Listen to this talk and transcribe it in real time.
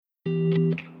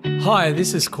Hi,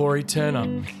 this is Corey Turner,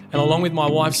 and along with my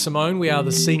wife Simone, we are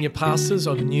the senior pastors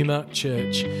of Numa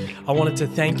Church. I wanted to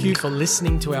thank you for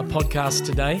listening to our podcast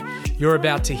today. You're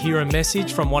about to hear a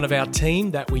message from one of our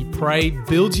team that we pray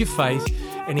builds your faith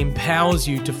and empowers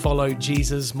you to follow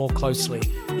Jesus more closely.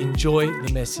 Enjoy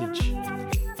the message.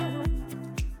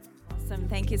 Awesome.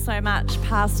 Thank you so much,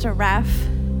 Pastor Raph.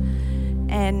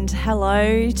 And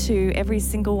hello to every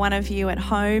single one of you at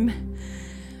home.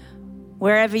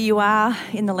 Wherever you are,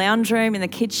 in the lounge room, in the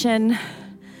kitchen,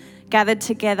 gathered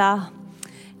together.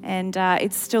 And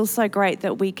it's still so great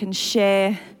that we can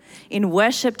share in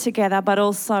worship together, but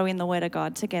also in the Word of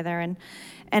God together. And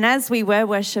as we were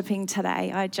worshiping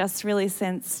today, I just really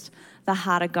sensed the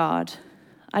heart of God.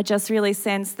 I just really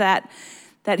sensed that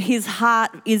His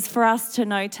heart is for us to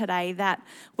know today that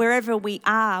wherever we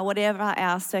are, whatever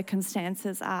our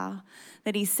circumstances are,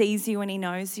 that He sees you and He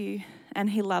knows you and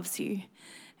He loves you.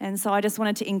 And so I just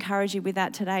wanted to encourage you with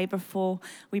that today before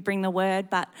we bring the word.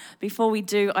 But before we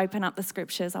do open up the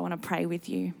scriptures, I want to pray with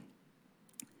you.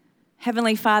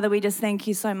 Heavenly Father, we just thank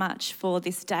you so much for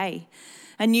this day,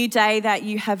 a new day that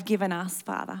you have given us,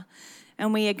 Father.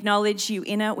 And we acknowledge you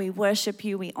in it, we worship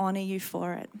you, we honour you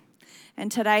for it.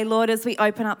 And today, Lord, as we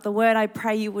open up the word, I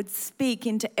pray you would speak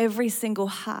into every single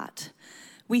heart.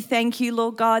 We thank you,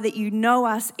 Lord God, that you know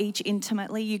us each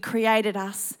intimately. You created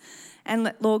us.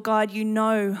 And Lord God, you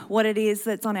know what it is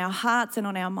that's on our hearts and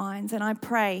on our minds. And I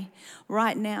pray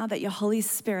right now that your Holy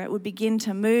Spirit would begin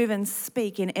to move and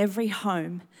speak in every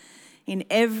home, in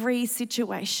every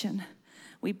situation.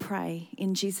 We pray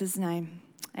in Jesus' name.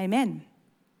 Amen.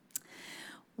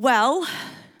 Well,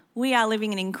 we are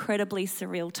living in incredibly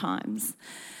surreal times.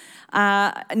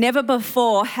 Never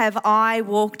before have I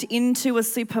walked into a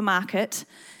supermarket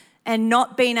and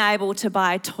not being able to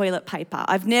buy toilet paper.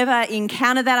 I've never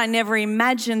encountered that. I never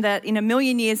imagined that in a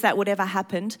million years that would ever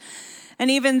happen. And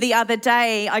even the other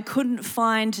day, I couldn't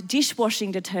find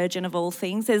dishwashing detergent of all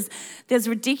things. There's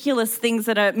ridiculous things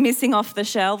that are missing off the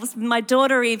shelves. My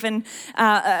daughter even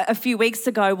a few weeks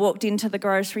ago walked into the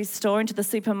grocery store, into the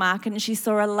supermarket, and she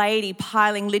saw a lady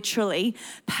piling literally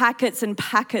packets and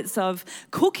packets of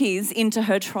cookies into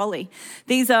her trolley.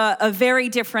 These are very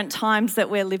different times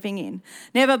that we're living in.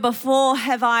 Never before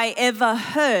have I ever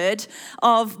heard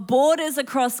of borders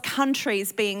across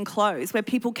countries being closed, where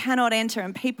people cannot enter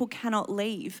and people cannot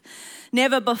leave.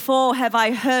 Never before have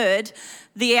I heard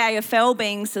the AFL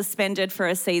being suspended for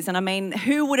a season. I mean,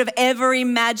 who would have ever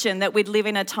imagined that we'd live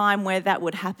in a time where that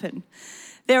would happen?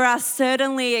 There are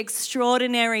certainly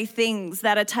extraordinary things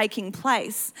that are taking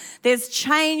place. There's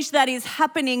change that is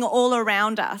happening all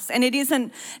around us, and it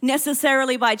isn't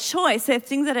necessarily by choice. There are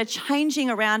things that are changing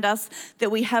around us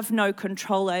that we have no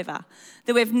control over,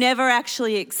 that we've never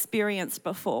actually experienced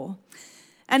before.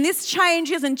 And this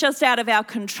change isn't just out of our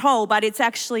control, but it's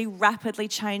actually rapidly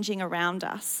changing around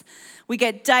us. We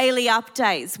get daily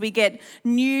updates. We get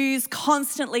news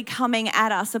constantly coming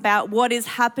at us about what is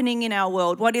happening in our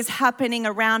world, what is happening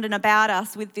around and about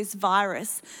us with this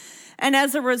virus. And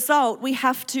as a result, we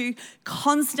have to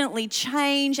constantly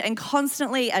change and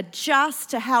constantly adjust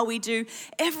to how we do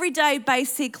everyday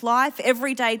basic life,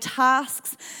 everyday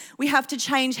tasks. We have to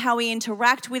change how we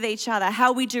interact with each other,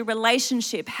 how we do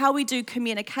relationship, how we do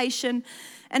communication,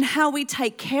 and how we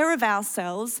take care of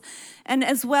ourselves, and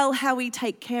as well how we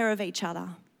take care of each other.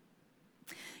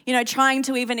 You know, trying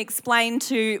to even explain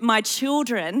to my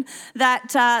children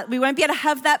that we won't be able to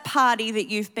have that party that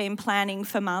you've been planning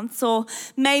for months, or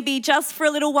maybe just for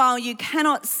a little while you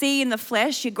cannot see in the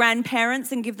flesh your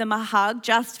grandparents and give them a hug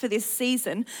just for this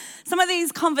season. Some of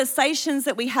these conversations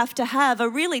that we have to have are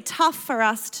really tough for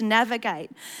us to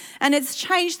navigate, and it's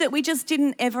change that we just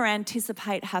didn't ever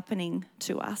anticipate happening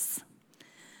to us.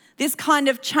 This kind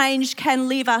of change can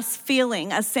leave us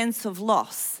feeling a sense of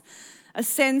loss, a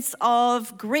sense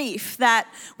of grief that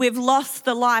we've lost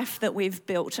the life that we've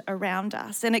built around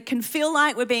us. And it can feel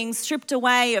like we're being stripped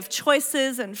away of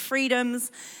choices and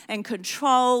freedoms and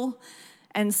control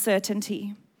and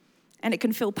certainty. And it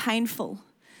can feel painful.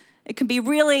 It can be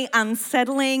really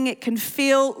unsettling. It can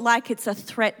feel like it's a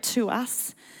threat to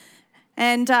us.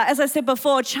 And as I said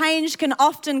before, change can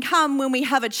often come when we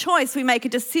have a choice, we make a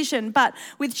decision. But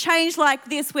with change like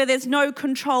this, where there's no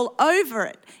control over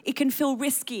it, it can feel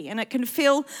risky and it can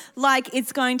feel like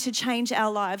it's going to change our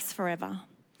lives forever.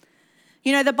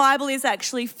 You know, the Bible is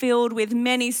actually filled with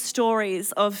many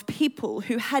stories of people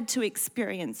who had to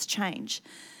experience change.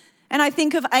 And I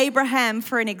think of Abraham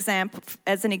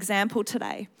as an example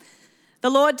today. The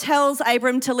Lord tells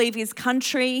Abram to leave his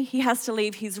country. He has to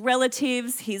leave his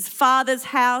relatives, his father's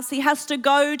house. He has to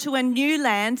go to a new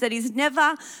land that he's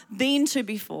never been to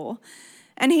before.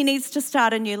 And he needs to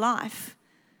start a new life.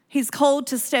 He's called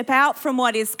to step out from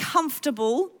what is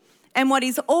comfortable and what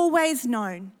is always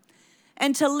known,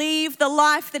 and to leave the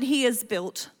life that he has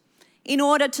built in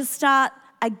order to start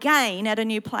again at a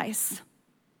new place.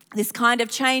 This kind of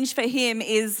change for him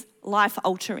is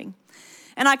life-altering.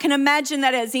 And I can imagine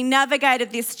that as he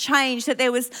navigated this change, that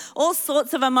there was all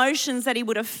sorts of emotions that he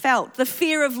would have felt. The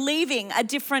fear of leaving a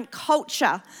different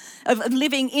culture, of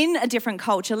living in a different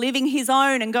culture, living his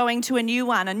own and going to a new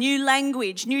one, a new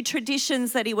language, new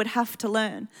traditions that he would have to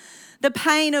learn. The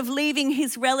pain of leaving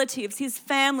his relatives, his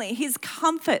family, his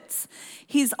comforts,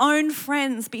 his own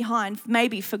friends behind,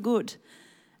 maybe for good.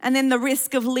 And then the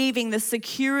risk of leaving the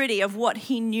security of what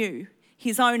he knew,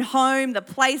 his own home, the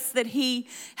place that he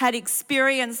had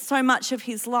experienced so much of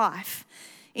his life,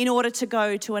 in order to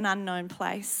go to an unknown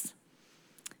place.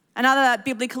 Another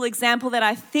biblical example that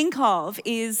I think of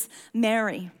is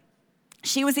Mary.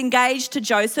 She was engaged to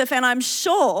Joseph, and I'm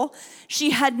sure she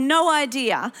had no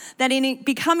idea that in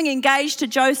becoming engaged to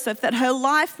Joseph, that her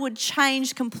life would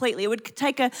change completely. It would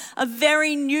take a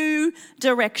very new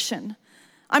direction.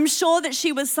 I'm sure that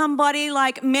she was somebody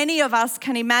like many of us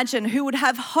can imagine, who would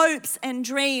have hopes and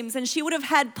dreams, and she would have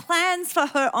had plans for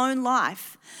her own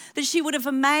life that she would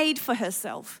have made for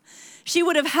herself. She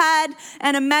would have had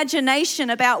an imagination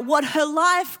about what her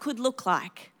life could look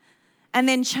like, and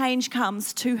then change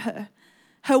comes to her.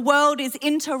 Her world is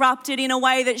interrupted in a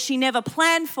way that she never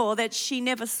planned for, that she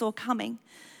never saw coming.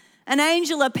 An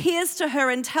angel appears to her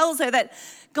and tells her that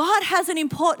God has an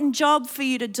important job for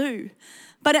you to do,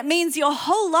 but it means your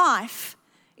whole life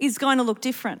is going to look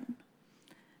different.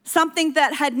 Something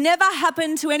that had never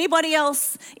happened to anybody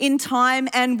else in time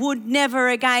and would never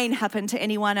again happen to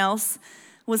anyone else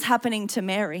was happening to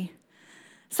Mary.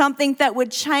 Something that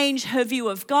would change her view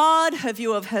of God, her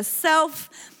view of herself,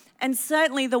 and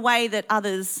certainly the way that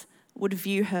others would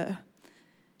view her.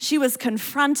 She was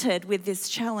confronted with this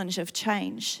challenge of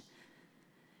change.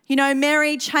 You know,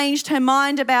 Mary changed her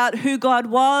mind about who God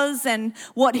was and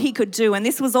what he could do, and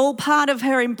this was all part of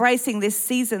her embracing this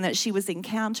season that she was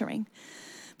encountering.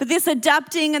 But this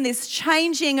adapting and this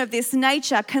changing of this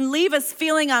nature can leave us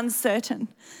feeling uncertain.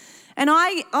 And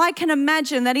I can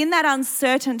imagine that in that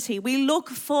uncertainty, we look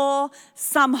for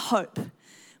some hope.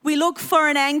 We look for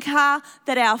an anchor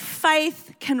that our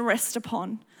faith can rest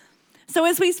upon. So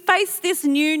as we face this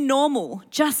new normal,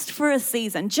 just for a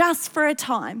season, just for a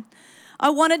time, I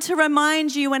wanted to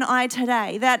remind you and I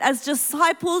today that as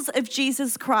disciples of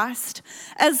Jesus Christ,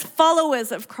 as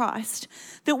followers of Christ,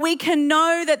 that we can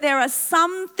know that there are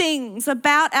some things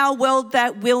about our world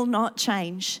that will not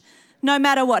change, no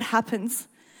matter what happens.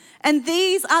 And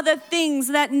these are the things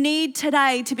that need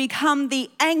today to become the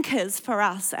anchors for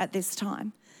us at this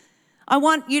time. I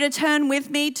want you to turn with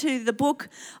me to the book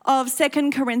of 2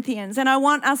 Corinthians, and I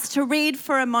want us to read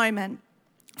for a moment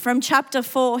from chapter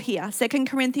 4 here, 2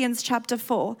 Corinthians chapter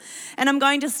 4. And I'm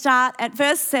going to start at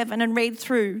verse 7 and read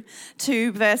through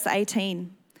to verse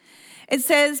 18. It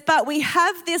says, "But we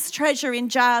have this treasure in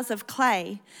jars of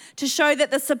clay to show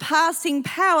that the surpassing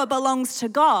power belongs to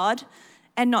God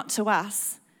and not to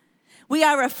us. We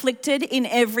are afflicted in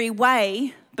every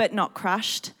way, but not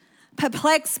crushed,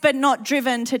 perplexed but not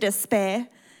driven to despair,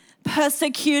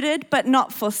 persecuted but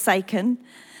not forsaken,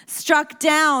 struck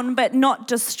down but not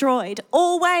destroyed,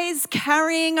 always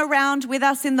carrying around with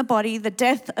us in the body the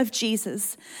death of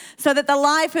Jesus, so that the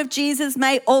life of Jesus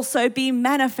may also be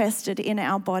manifested in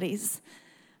our bodies.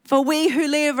 For we who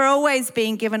live are always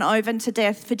being given over to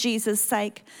death for Jesus'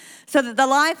 sake, so that the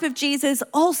life of Jesus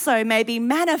also may be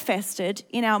manifested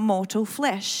in our mortal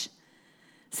flesh.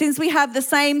 Since we have the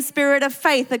same spirit of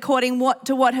faith according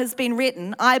to what has been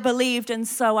written, I believed and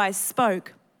so I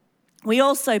spoke. We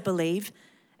also believe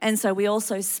and so we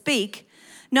also speak,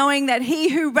 knowing that he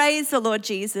who raised the Lord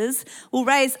Jesus will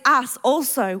raise us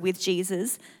also with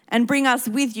Jesus and bring us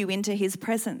with you into his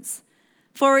presence.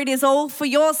 For it is all for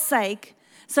your sake,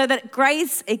 so that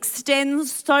grace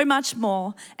extends so much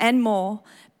more and more,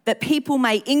 that people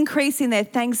may increase in their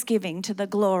thanksgiving to the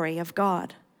glory of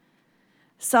God."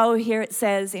 So here it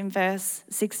says in verse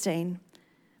 16,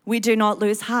 "We do not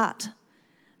lose heart.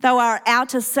 Though our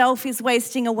outer self is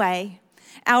wasting away,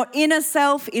 our inner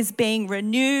self is being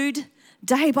renewed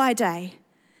day by day.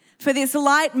 For this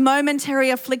light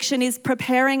momentary affliction is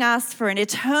preparing us for an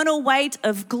eternal weight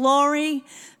of glory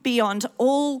beyond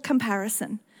all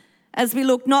comparison, as we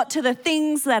look not to the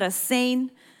things that are seen,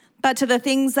 but to the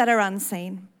things that are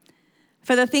unseen.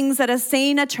 For the things that are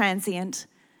seen are transient,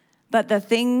 but the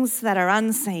things that are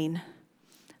unseen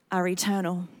are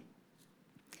eternal."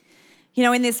 You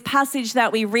know, in this passage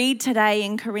that we read today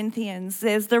in Corinthians,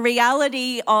 there's the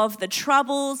reality of the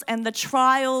troubles and the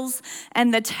trials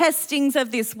and the testings of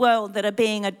this world that are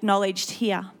being acknowledged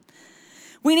here.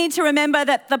 We need to remember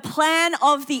that the plan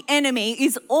of the enemy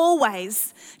is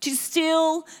always to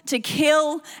steal, to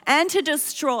kill, and to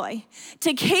destroy,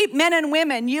 to keep men and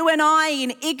women, you and I,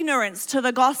 in ignorance to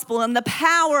the gospel and the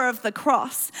power of the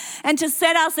cross, and to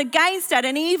set us against it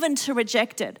and even to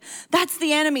reject it. That's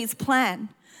the enemy's plan.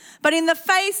 But in the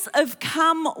face of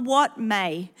come what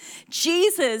may,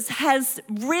 Jesus has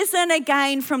risen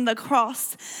again from the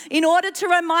cross in order to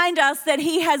remind us that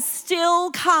he has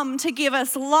still come to give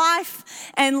us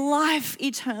life and life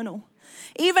eternal.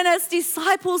 Even as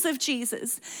disciples of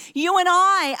Jesus, you and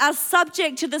I are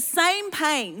subject to the same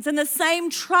pains and the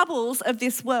same troubles of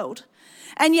this world.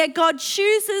 And yet God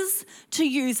chooses to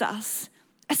use us,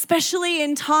 especially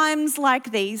in times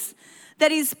like these, that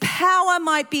his power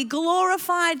might be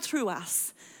glorified through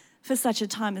us for such a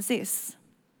time as this.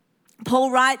 Paul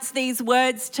writes these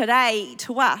words today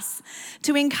to us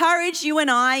to encourage you and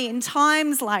I in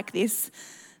times like this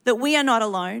that we are not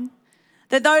alone,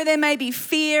 that though there may be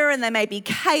fear and there may be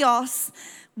chaos,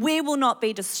 we will not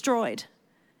be destroyed.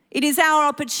 It is our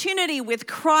opportunity with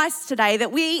Christ today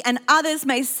that we and others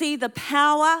may see the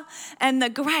power and the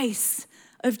grace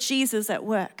of Jesus at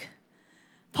work.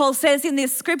 Paul says in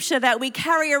this scripture that we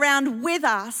carry around with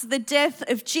us the death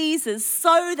of Jesus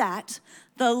so that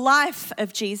the life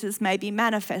of Jesus may be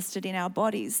manifested in our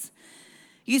bodies.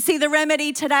 You see, the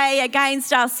remedy today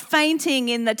against us fainting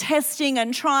in the testing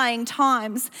and trying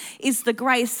times is the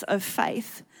grace of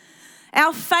faith.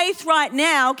 Our faith right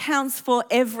now counts for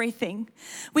everything.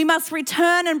 We must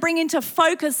return and bring into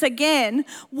focus again,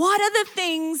 what are the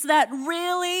things that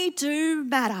really do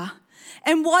matter?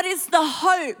 And what is the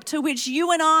hope to which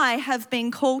you and I have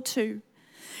been called to?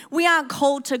 We aren't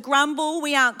called to grumble.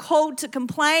 We aren't called to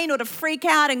complain or to freak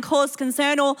out and cause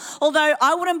concern, although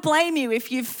I wouldn't blame you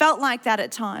if you've felt like that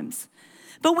at times.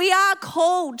 But we are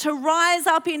called to rise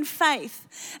up in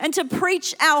faith and to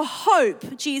preach our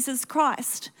hope, Jesus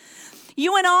Christ.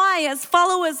 You and I, as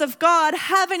followers of God,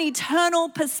 have an eternal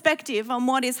perspective on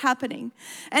what is happening,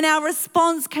 and our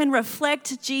response can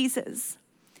reflect Jesus.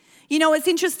 You know, it's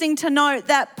interesting to note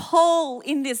that Paul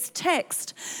in this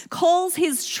text calls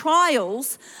his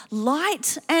trials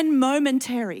light and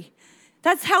momentary.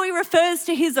 That's how he refers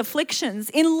to his afflictions.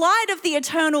 In light of the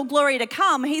eternal glory to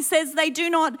come, he says they do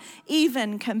not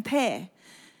even compare.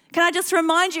 Can I just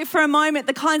remind you for a moment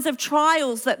the kinds of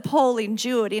trials that Paul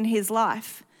endured in his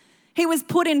life? He was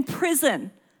put in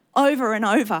prison over and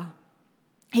over.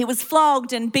 He was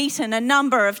flogged and beaten a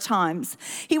number of times.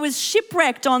 He was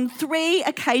shipwrecked on 3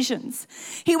 occasions.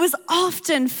 He was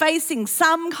often facing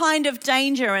some kind of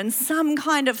danger and some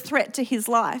kind of threat to his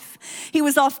life. He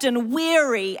was often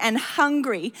weary and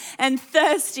hungry and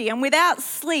thirsty and without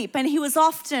sleep, and he was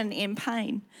often in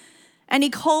pain. And he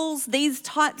calls these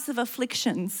types of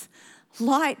afflictions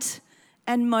light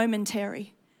and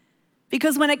momentary.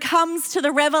 Because when it comes to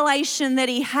the revelation that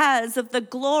he has of the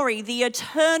glory, the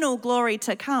eternal glory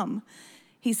to come,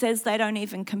 he says they don't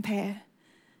even compare.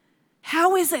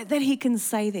 How is it that he can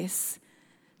say this?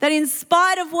 That in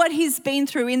spite of what he's been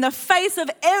through, in the face of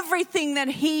everything that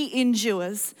he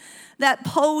endures, that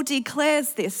Paul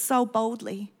declares this so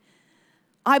boldly.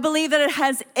 I believe that it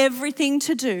has everything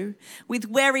to do with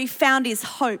where he found his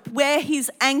hope, where his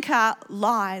anchor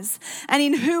lies, and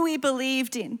in who he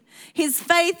believed in. His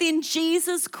faith in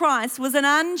Jesus Christ was an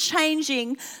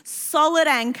unchanging, solid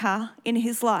anchor in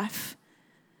his life.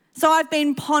 So I've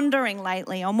been pondering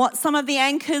lately on what some of the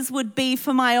anchors would be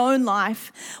for my own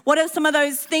life. What are some of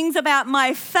those things about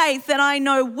my faith that I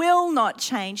know will not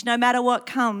change no matter what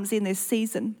comes in this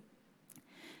season?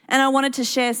 And I wanted to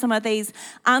share some of these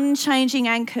unchanging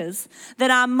anchors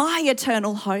that are my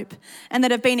eternal hope and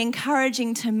that have been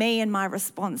encouraging to me in my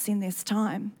response in this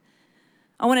time.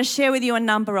 I want to share with you a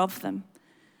number of them.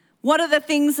 What are the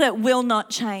things that will not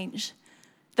change?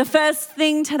 The first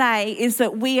thing today is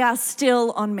that we are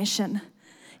still on mission.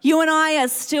 You and I are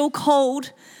still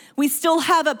called. We still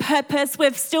have a purpose.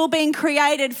 We've still been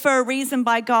created for a reason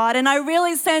by God. And I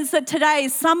really sense that today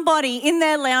somebody in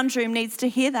their lounge room needs to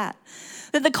hear that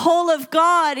the call of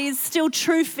God is still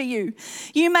true for you.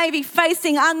 You may be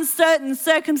facing uncertain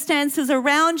circumstances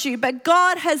around you, but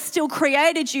God has still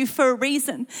created you for a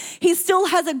reason. He still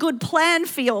has a good plan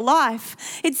for your life.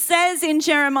 It says in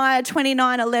Jeremiah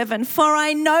 29:11, "For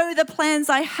I know the plans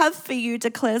I have for you,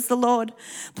 declares the Lord,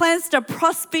 plans to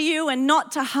prosper you and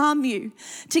not to harm you,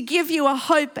 to give you a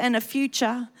hope and a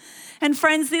future." And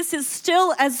friends, this is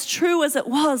still as true as it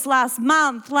was last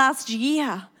month, last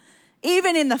year.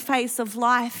 Even in the face of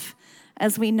life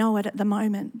as we know it at the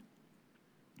moment.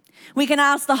 We can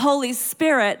ask the Holy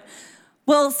Spirit,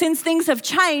 well, since things have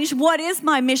changed, what is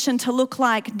my mission to look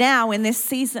like now in this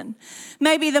season?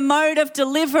 Maybe the mode of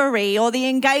delivery or the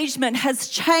engagement has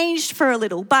changed for a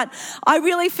little, but I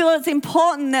really feel it's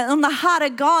important that on the heart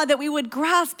of God that we would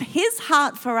grasp his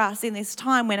heart for us in this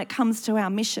time when it comes to our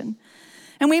mission.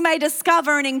 And we may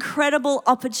discover an incredible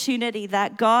opportunity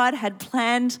that God had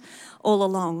planned all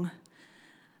along.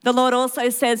 The Lord also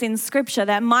says in Scripture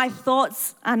that my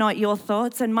thoughts are not your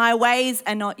thoughts and my ways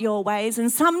are not your ways.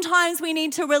 And sometimes we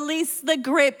need to release the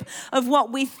grip of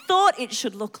what we thought it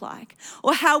should look like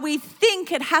or how we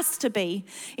think it has to be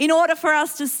in order for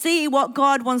us to see what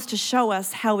God wants to show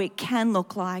us how it can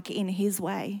look like in his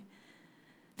way.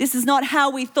 This is not how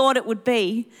we thought it would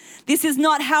be. This is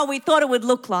not how we thought it would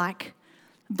look like,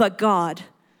 but God.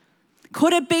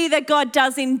 Could it be that God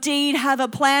does indeed have a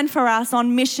plan for us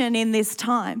on mission in this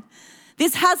time?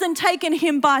 This hasn't taken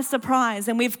him by surprise,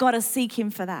 and we've got to seek him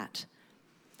for that.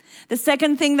 The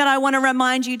second thing that I want to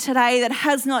remind you today that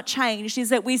has not changed is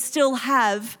that we still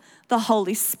have the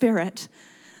Holy Spirit.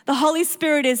 The Holy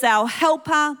Spirit is our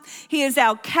helper. He is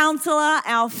our counselor,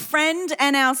 our friend,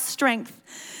 and our strength.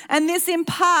 And this in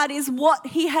part is what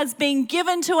he has been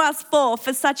given to us for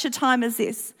such a time as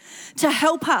this, to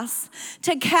help us,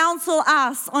 to counsel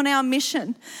us on our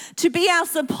mission, to be our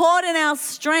support and our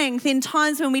strength in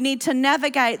times when we need to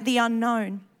navigate the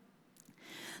unknown.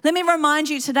 Let me remind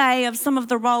you today of some of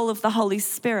the role of the Holy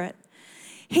Spirit.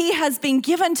 He has been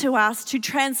given to us to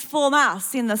transform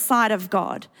us in the sight of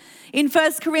God. In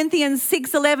 1 Corinthians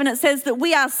 6:11, it says that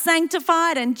we are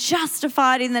sanctified and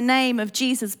justified in the name of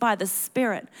Jesus by the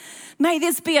Spirit. May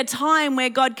this be a time where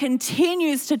God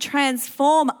continues to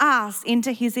transform us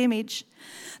into his image.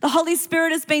 The Holy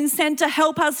Spirit has been sent to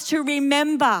help us to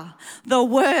remember the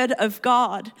word of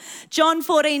God. John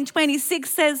 14:26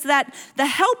 says that the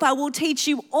helper will teach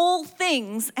you all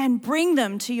things and bring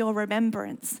them to your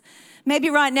remembrance.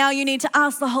 Maybe right now you need to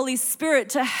ask the Holy Spirit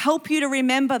to help you to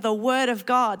remember the word of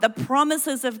God, the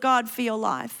promises of God for your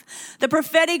life, the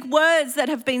prophetic words that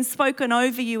have been spoken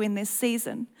over you in this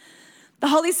season. The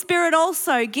Holy Spirit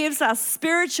also gives us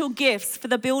spiritual gifts for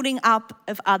the building up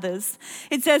of others.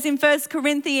 It says in 1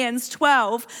 Corinthians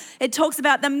 12, it talks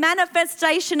about the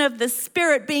manifestation of the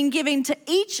Spirit being given to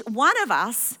each one of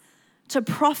us to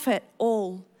profit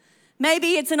all. Maybe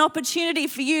it's an opportunity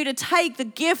for you to take the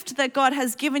gift that God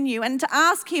has given you and to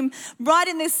ask him right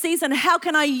in this season, how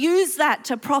can I use that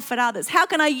to profit others? How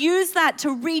can I use that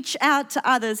to reach out to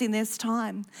others in this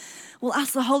time? We'll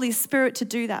ask the Holy Spirit to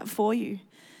do that for you.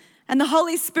 And the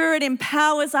Holy Spirit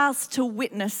empowers us to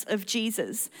witness of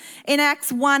Jesus. In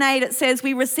Acts 1:8, it says,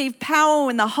 we receive power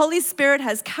when the Holy Spirit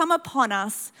has come upon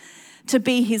us to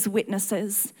be his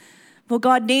witnesses. Well,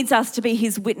 God needs us to be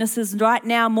his witnesses right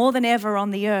now more than ever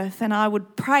on the earth. And I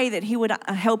would pray that he would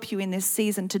help you in this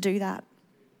season to do that.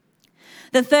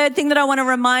 The third thing that I want to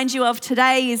remind you of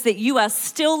today is that you are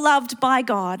still loved by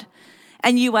God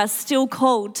and you are still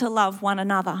called to love one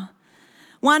another.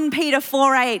 1 Peter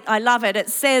 4:8, I love it. It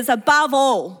says, above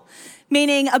all,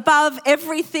 meaning above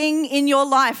everything in your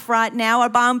life right now,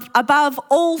 above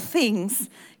all things,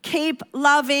 keep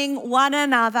loving one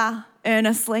another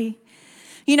earnestly.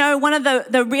 You know, one of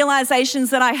the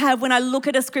realizations that I have when I look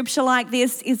at a scripture like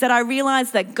this is that I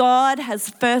realize that God has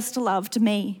first loved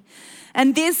me.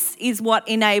 And this is what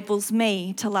enables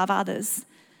me to love others.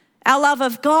 Our love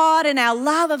of God and our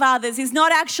love of others is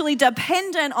not actually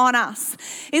dependent on us.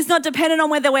 It's not dependent on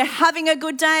whether we're having a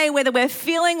good day, whether we're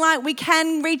feeling like we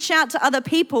can reach out to other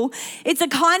people. It's a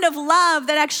kind of love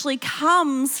that actually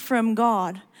comes from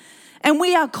God. And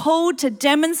we are called to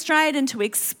demonstrate and to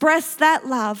express that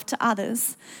love to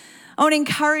others. I want to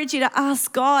encourage you to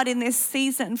ask God in this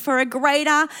season for a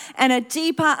greater and a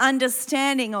deeper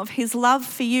understanding of his love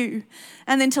for you,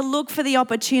 and then to look for the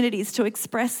opportunities to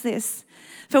express this.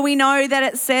 For we know that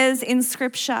it says in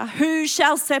Scripture, who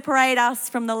shall separate us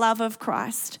from the love of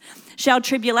Christ? Shall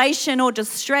tribulation or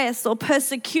distress or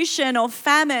persecution or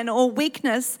famine or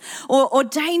weakness or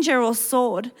danger or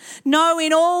sword? No,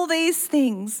 in all these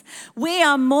things, we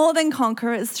are more than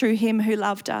conquerors through him who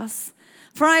loved us.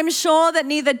 For I am sure that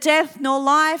neither death nor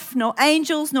life, nor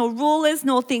angels, nor rulers,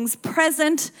 nor things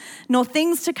present, nor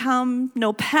things to come,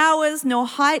 nor powers, nor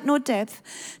height, nor depth,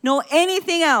 nor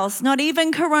anything else, not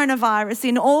even coronavirus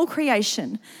in all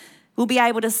creation, will be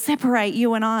able to separate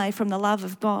you and I from the love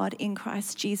of God in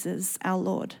Christ Jesus our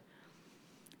Lord.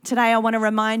 Today I want to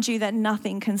remind you that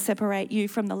nothing can separate you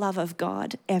from the love of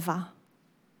God ever.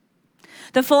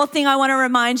 The fourth thing I want to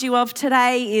remind you of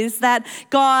today is that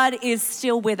God is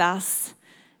still with us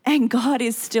and God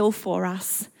is still for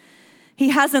us. He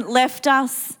hasn't left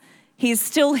us. He is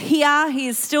still here. He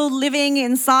is still living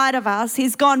inside of us.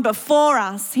 He's gone before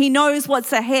us. He knows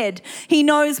what's ahead. He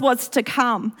knows what's to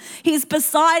come. He's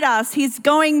beside us. He's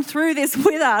going through this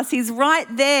with us. He's right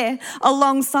there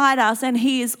alongside us, and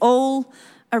he is all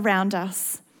around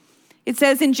us. It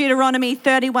says in Deuteronomy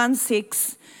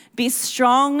 31:6, "Be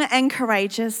strong and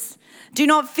courageous. Do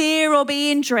not fear or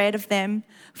be in dread of them,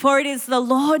 for it is the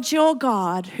Lord your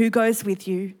God who goes with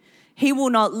you. He will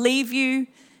not leave you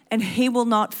and he will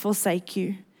not forsake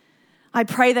you." I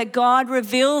pray that God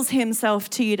reveals himself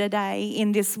to you today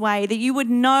in this way, that you would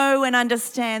know and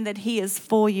understand that he is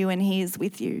for you and he is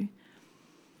with you.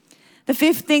 The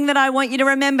fifth thing that I want you to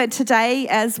remember today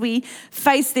as we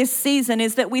face this season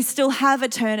is that we still have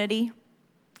eternity.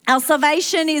 Our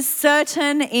salvation is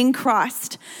certain in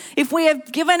Christ. If we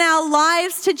have given our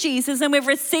lives to Jesus and we've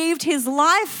received his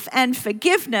life and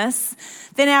forgiveness,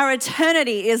 then our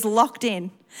eternity is locked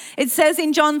in. It says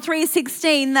in John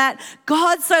 3:16 that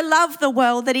God so loved the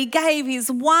world that he gave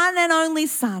his one and only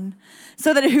Son,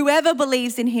 so that whoever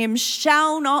believes in him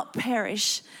shall not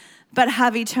perish, but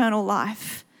have eternal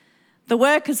life. The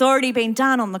work has already been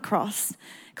done on the cross.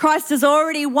 Christ has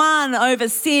already won over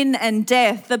sin and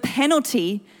death. The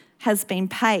penalty has been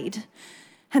paid.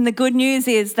 And the good news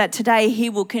is that today he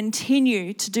will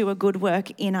continue to do a good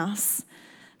work in us.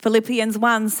 Philippians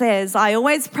 1 says, "I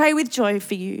always pray with joy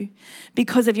for you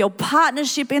because of your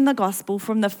partnership in the gospel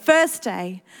from the first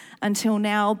day until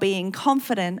now, being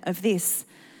confident of this,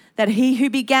 that he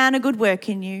who began a good work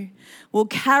in you will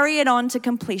carry it on to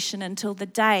completion until the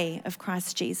day of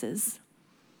Christ Jesus."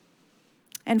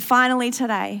 And finally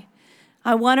today,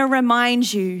 I want to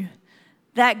remind you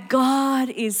that God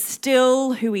is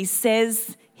still who he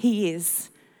says he is.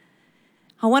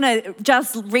 I want to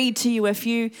just read to you a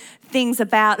few things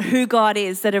about who God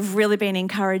is that have really been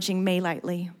encouraging me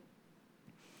lately.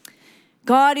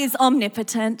 God is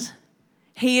omnipotent.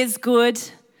 He is good.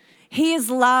 He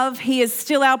is love. He is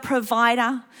still our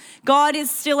provider. God is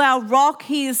still our rock.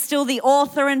 He is still the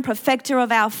author and perfecter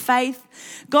of our faith.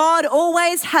 God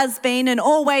always has been and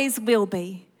always will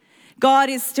be. God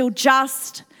is still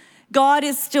just. God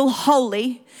is still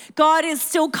holy. God is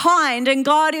still kind, and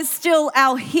God is still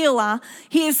our healer.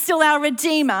 He is still our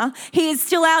redeemer. He is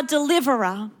still our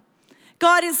deliverer.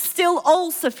 God is still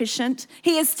all-sufficient.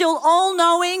 He is still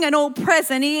all-knowing and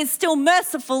all-present. He is still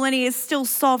merciful, and he is still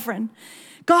sovereign.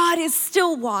 God is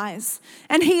still wise,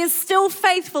 and he is still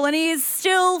faithful, and he is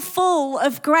still full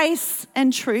of grace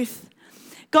and truth.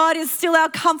 God is still our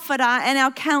comforter and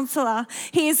our counselor.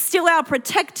 He is still our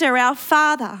protector, our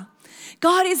father.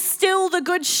 God is still the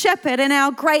good shepherd and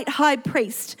our great high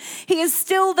priest. He is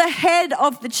still the head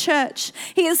of the church.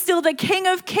 He is still the King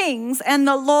of kings and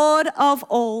the Lord of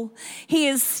all. He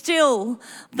is still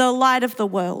the light of the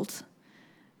world.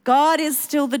 God is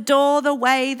still the door, the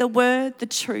way, the word, the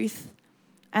truth,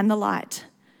 and the light.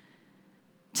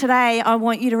 Today, I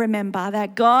want you to remember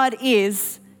that God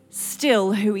is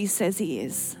still who he says he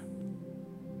is.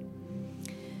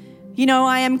 You know,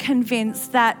 I am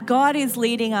convinced that God is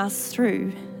leading us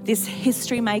through this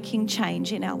history-making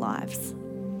change in our lives.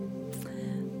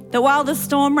 That while the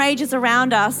storm rages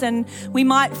around us and we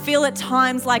might feel at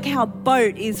times like our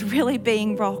boat is really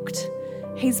being rocked,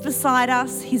 he's beside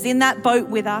us, he's in that boat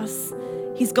with us,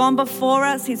 he's gone before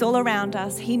us, he's all around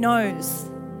us, he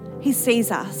knows, he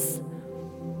sees us,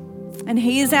 and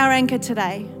he is our anchor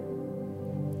today.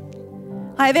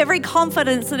 I have every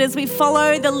confidence that as we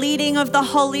follow the leading of the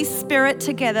Holy Spirit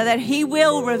together, that he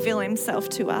will reveal himself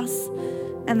to us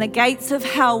and the gates of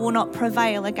hell will not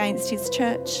prevail against his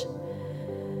church.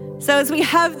 So as we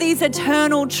have these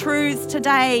eternal truths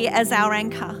today as our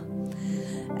anchor,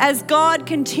 as God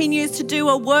continues to do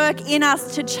a work in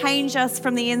us to change us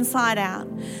from the inside out,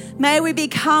 may we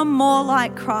become more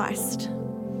like Christ.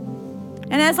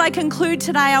 And as I conclude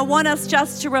today, I want us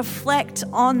just to reflect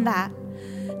on that,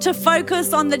 to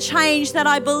focus on the change that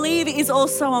I believe is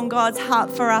also on God's heart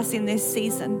for us in this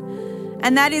season.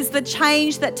 And that is the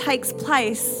change that takes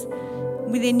place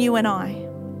within you and I.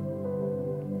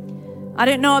 I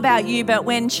don't know about you, but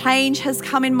when change has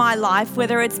come in my life,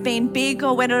 whether it's been big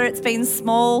or whether it's been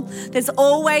small, there's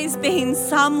always been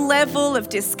some level of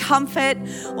discomfort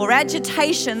or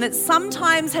agitation that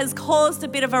sometimes has caused a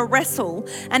bit of a wrestle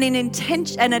and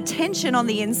a tension on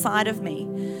the inside of me.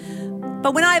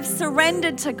 But when I've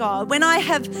surrendered to God, when I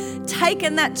have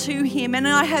taken that to him and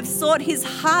I have sought his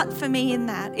heart for me in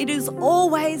that, it has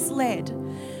always led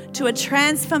to a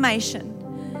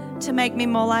transformation to make me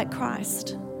more like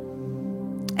Christ.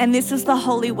 And this is the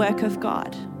holy work of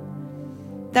God.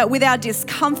 That with our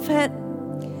discomfort,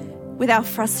 with our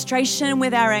frustration,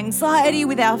 with our anxiety,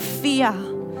 with our fear,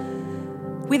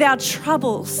 with our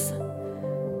troubles,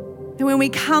 That when we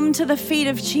come to the feet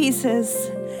of Jesus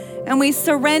and we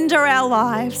surrender our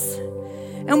lives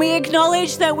and we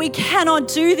acknowledge that we cannot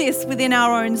do this within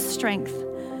our own strength,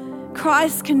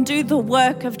 Christ can do the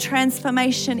work of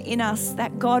transformation in us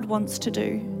that God wants to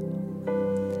do.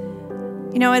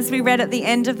 You know, as we read at the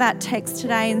end of that text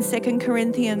today in 2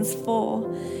 Corinthians 4,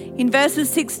 in verses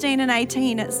 16 and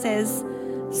 18, it says,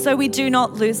 "So we do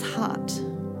not lose heart.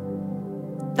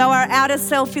 Though our outer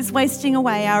self is wasting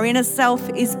away, our inner self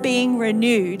is being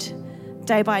renewed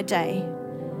day by day.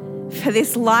 For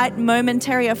this light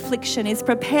momentary affliction is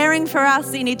preparing for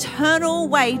us an eternal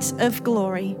weight of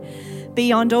glory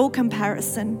beyond all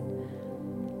comparison."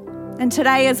 And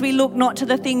today, as we look not to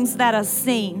the things that are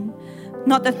seen,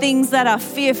 not the things that are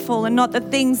fearful and not the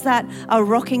things that are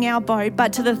rocking our boat,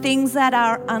 but to the things that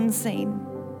are unseen,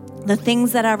 the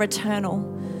things that are eternal.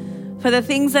 For the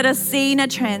things that are seen are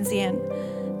transient,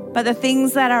 but the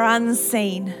things that are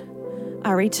unseen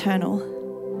are eternal.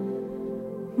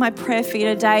 My prayer for you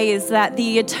today is that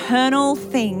the eternal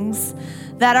things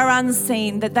that are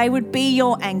unseen, that they would be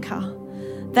your anchor,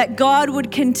 that God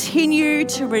would continue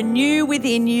to renew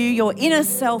within you your inner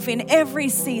self in every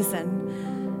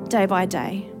season, day by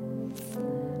day.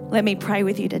 Let me pray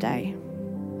with you today.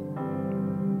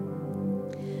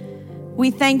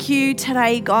 We thank you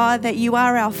today, God, that you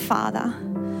are our Father,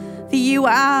 that you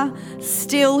are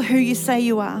still who you say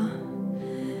you are.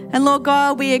 And Lord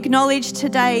God, we acknowledge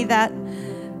today that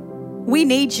we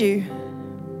need you,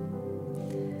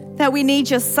 that we need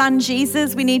your Son,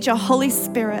 Jesus, we need your Holy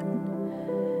Spirit.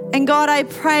 And God, I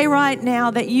pray right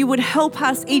now that you would help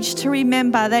us each to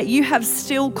remember that you have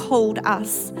still called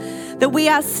us, that we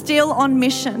are still on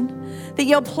mission, that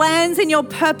your plans and your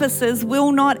purposes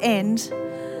will not end.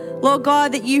 Lord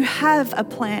God, that you have a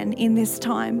plan in this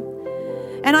time.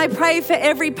 And I pray for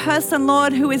every person,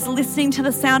 Lord, who is listening to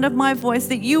the sound of my voice,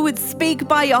 that you would speak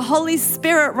by your Holy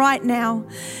Spirit right now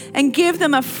and give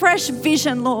them a fresh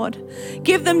vision, Lord.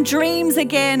 Give them dreams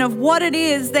again of what it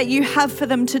is that you have for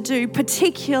them to do,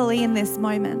 particularly in this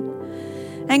moment.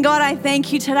 And God, I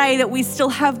thank you today that we still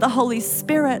have the Holy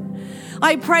Spirit.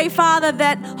 I pray, Father,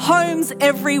 that homes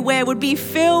everywhere would be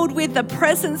filled with the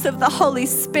presence of the Holy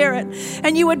Spirit,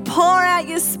 and you would pour out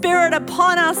your Spirit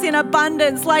upon us in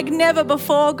abundance like never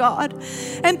before, God.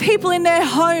 And people in their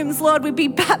homes, Lord, would be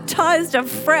baptized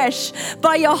afresh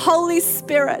by your Holy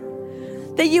Spirit,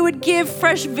 that you would give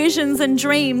fresh visions and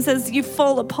dreams as you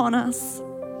fall upon us.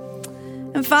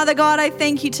 And Father God, I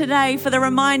thank you today for the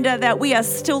reminder that we are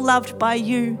still loved by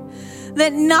you,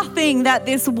 that nothing that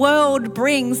this world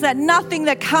brings, that nothing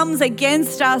that comes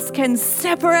against us can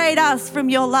separate us from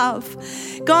your love.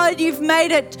 God, you've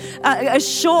made it a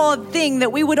sure thing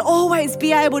that we would always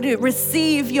be able to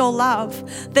receive your love.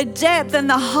 The depth and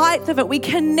the height of it, we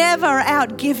can never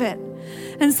outgive it.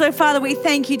 And so, Father, we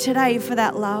thank you today for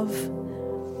that love.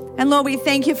 And Lord, we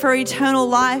thank you for eternal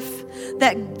life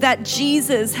that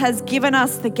Jesus has given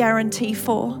us the guarantee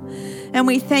for. And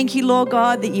we thank you, Lord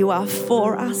God, that you are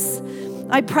for us.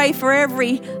 I pray for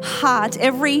every heart,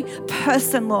 every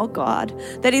person, Lord God,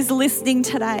 that is listening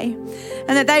today, and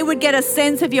that they would get a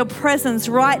sense of your presence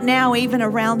right now, even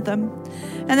around them,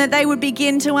 and that they would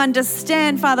begin to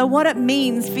understand, Father, what it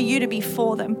means for you to be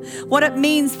for them, what it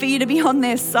means for you to be on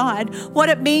their side, what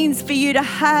it means for you to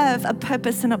have a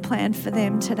purpose and a plan for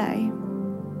them today.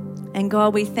 And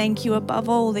God, we thank you above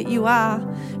all that you are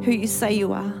who you say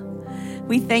you are.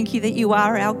 We thank you that you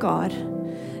are our God,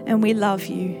 and we love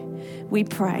you. We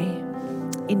pray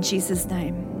in Jesus'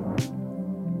 name.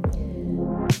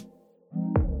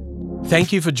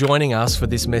 Thank you for joining us for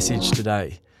this message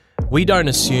today. We don't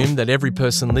assume that every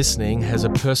person listening has a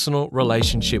personal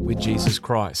relationship with Jesus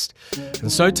Christ. And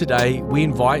so today we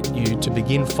invite you to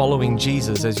begin following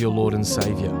Jesus as your Lord and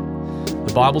Saviour.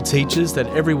 The Bible teaches that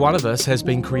every one of us has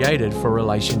been created for a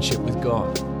relationship with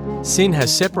God. Sin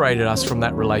has separated us from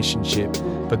that relationship,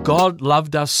 but God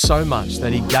loved us so much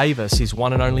that He gave us His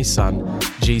one and only Son,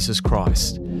 Jesus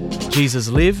Christ. Jesus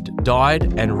lived,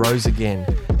 died, and rose again,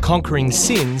 conquering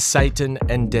sin, Satan,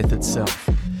 and death itself.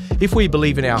 If we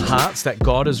believe in our hearts that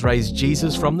God has raised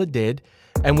Jesus from the dead,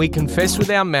 and we confess with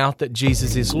our mouth that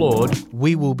Jesus is Lord,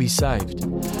 we will be saved.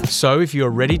 So if you are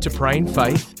ready to pray in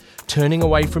faith, turning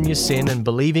away from your sin and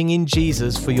believing in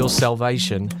Jesus for your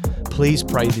salvation, please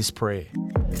pray this prayer.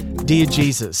 Dear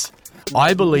Jesus,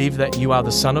 I believe that you are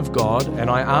the Son of God, and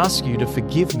I ask you to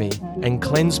forgive me and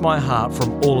cleanse my heart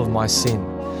from all of my sin.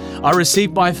 I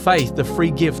receive by faith the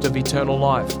free gift of eternal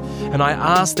life, and I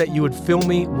ask that you would fill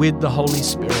me with the Holy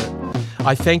Spirit.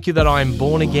 I thank you that I am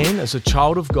born again as a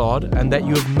child of God, and that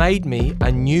you have made me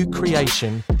a new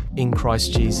creation in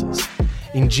Christ Jesus.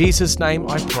 In Jesus' name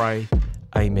I pray,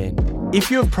 Amen. If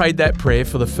you have prayed that prayer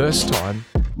for the first time,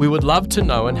 we would love to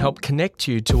know and help connect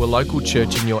you to a local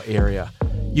church in your area.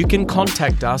 You can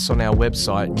contact us on our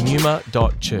website,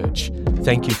 numa.church.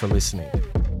 Thank you for listening.